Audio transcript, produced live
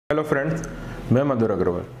Hello friends, मैं मधुर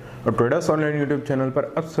अग्रवाल और traders online YouTube channel पर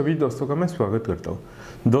अब सभी दोस्तों का मैं स्वागत करता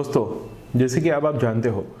हूं। दोस्तों, जैसे कि अब आप जानते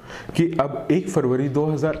हो कि अब 1 फरवरी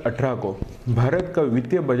 2018 को भारत का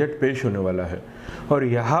वित्तीय बजट पेश होने वाला है और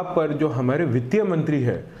यहाँ पर जो हमारे वित्तीय मंत्री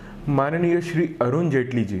है माननीय श्री अरुण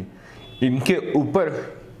जेटली जी, इनके ऊपर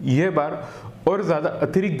यह बार और ज़्यादा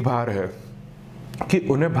अतिरिक्त भार है कि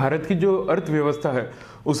उन्हें भारत की जो अर्थव्यवस्था है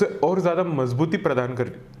उसे और ज़्यादा मजबूती प्रदान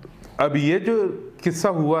कर। अब ये जो किस्सा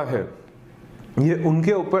हुआ है ये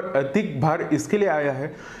उनके ऊपर अधिक भार इसके लिए आया है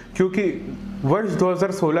क्योंकि वर्ष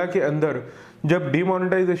 2016 के अंदर जब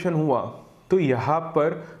डिमोनेटाइजेशन हुआ तो यहाँ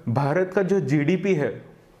पर भारत का जो जीडीपी है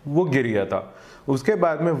वो गिर गया था। उसके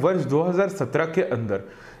बाद में वर्ष 2017 के अंदर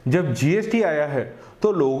जब जीएसटी आया है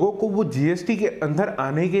तो लोगों को वो जीएसटी के अंदर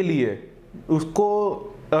आने के लिए उसको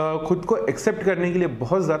खुद को एक्सेप्ट करने के लिए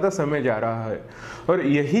बहुत ज़्यादा समय जा रहा है और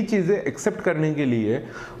यही चीज़ें एक्सेप्ट करने के लिए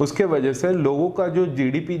उसके वजह से लोगों का जो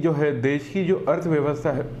जीडीपी जो है, देश की जो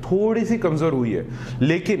अर्थव्यवस्था है थोड़ी सी कमज़ोर हुई है।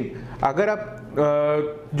 लेकिन अगर आप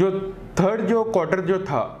जो थर्ड जो क्वार्टर जो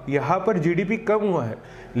था यहाँ पर जीडीपी कम हुआ है,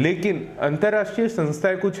 लेकिन अंतर्राष्ट्रीय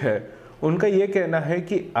संस्थाएं कुछ है उनका ये कहना है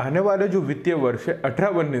कि आने वाले जो वित्तीय वर्ष है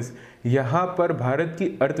 18-19 यहाँ पर भारत की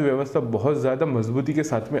अर्थव्यवस्था बहुत ज़्यादा मजबूती के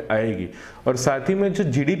साथ में आएगी और साथ ही में जो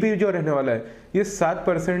जीडीपी जो रहने वाला है ये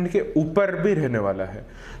 7% के ऊपर भी रहने वाला है।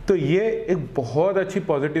 तो ये एक बहुत अच्छी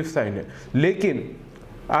पॉजिटिव साइन है। लेकिन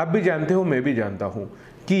आप भी जानते हो, मैं भी जानता हूँ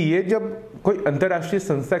कि ये जब कोई अंतर्राष्ट्रीय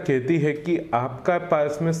संस्था कहती है कि आपका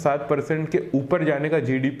पास में 7% के ऊपर जाने का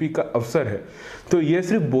जीडीपी का अवसर है तो ये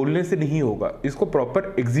सिर्फ बोलने से नहीं होगा, इसको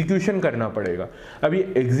प्रॉपर एग्जीक्यूशन करना पड़ेगा। अब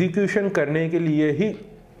ये एग्जीक्यूशन करने के लिए ही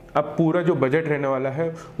अब पूरा जो बजट रहने वाला है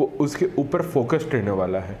वो उसके ऊपर फोकस्ड रहने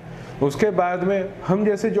वाला है। उसके बाद में हम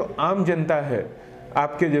जैसे जो आम जनता है,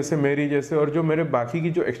 आपके जैसे, मेरी जैसे और जो मेरे बाकी की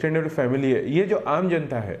जो एक्सटेंडेड फैमिली है, ये जो आम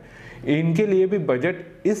जनता है इनके लिए भी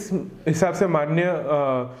बजट इस हिसाब से मान्य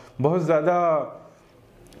बहुत ज़्यादा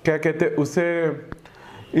क्या कहते हैं उसे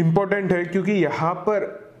इम्पोर्टेंट है क्योंकि यहाँ पर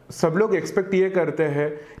सब लोग एक्सपेक्ट ये करते हैं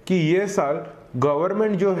कि ये साल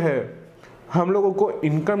गवर्नमेंट जो है हम लोगों को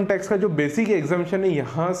इनकम टैक्स का जो बेसिक एग्जम्पशन है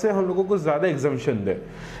यहाँ से हम लोगों को ज़्यादा एग्जम्पशन दे।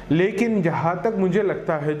 लेकिन जहाँ तक मुझे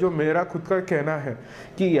लगता है, जो मेरा खुद का कहना है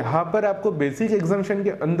कि यहाँ पर आपको बेसिक एग्जम्पशन के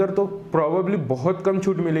अंदर तो प्रॉबेबली बहुत कम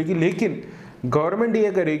छूट मिलेगी, लेकिन गवर्नमेंट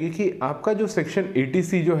ये करेगी कि आपका जो सेक्शन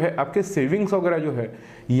 80C जो है, आपके सेविंग्स वगैरह जो है,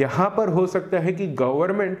 यहाँ पर हो सकता है कि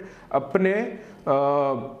गवर्नमेंट अपने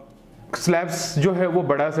स्लैब्स जो है वो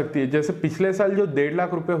बढ़ा सकती है। जैसे पिछले साल जो 1.5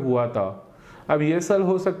 लाख रुपए हुआ था, अब ये साल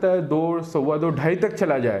हो सकता है 2, सवा 2, 2.5 तक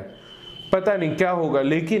चला जाए, पता नहीं क्या होगा।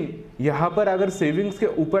 लेकिन यहाँ पर अगर सेविंग्स के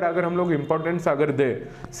ऊपर अगर हम लोग इम्पोर्टेंस अगर दे,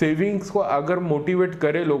 सेविंग्स को अगर मोटिवेट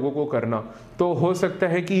करें लोगों को करना, तो हो सकता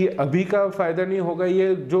है कि ये अभी का फायदा नहीं होगा।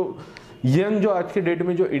 ये जो यंग जो आज के डेट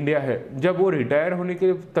में जो इंडिया है, जब वो रिटायर होने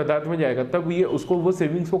के तादाद में जाएगा तब ये उसको वो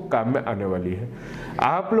सेविंग्स को काम में आने वाली है।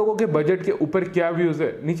 आप लोगों के बजट के ऊपर क्या व्यूज़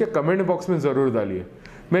है नीचे कमेंट बॉक्स में ज़रूर डालिए।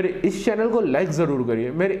 मेरे इस चैनल को लाइक ज़रूर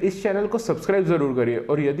करिए, मेरे इस चैनल को सब्सक्राइब ज़रूर करिए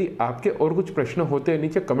और यदि आपके और कुछ प्रश्न होते हैं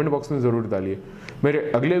नीचे कमेंट बॉक्स में ज़रूर डालिए।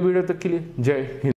 मेरे अगले वीडियो तक के लिए जय हिंद।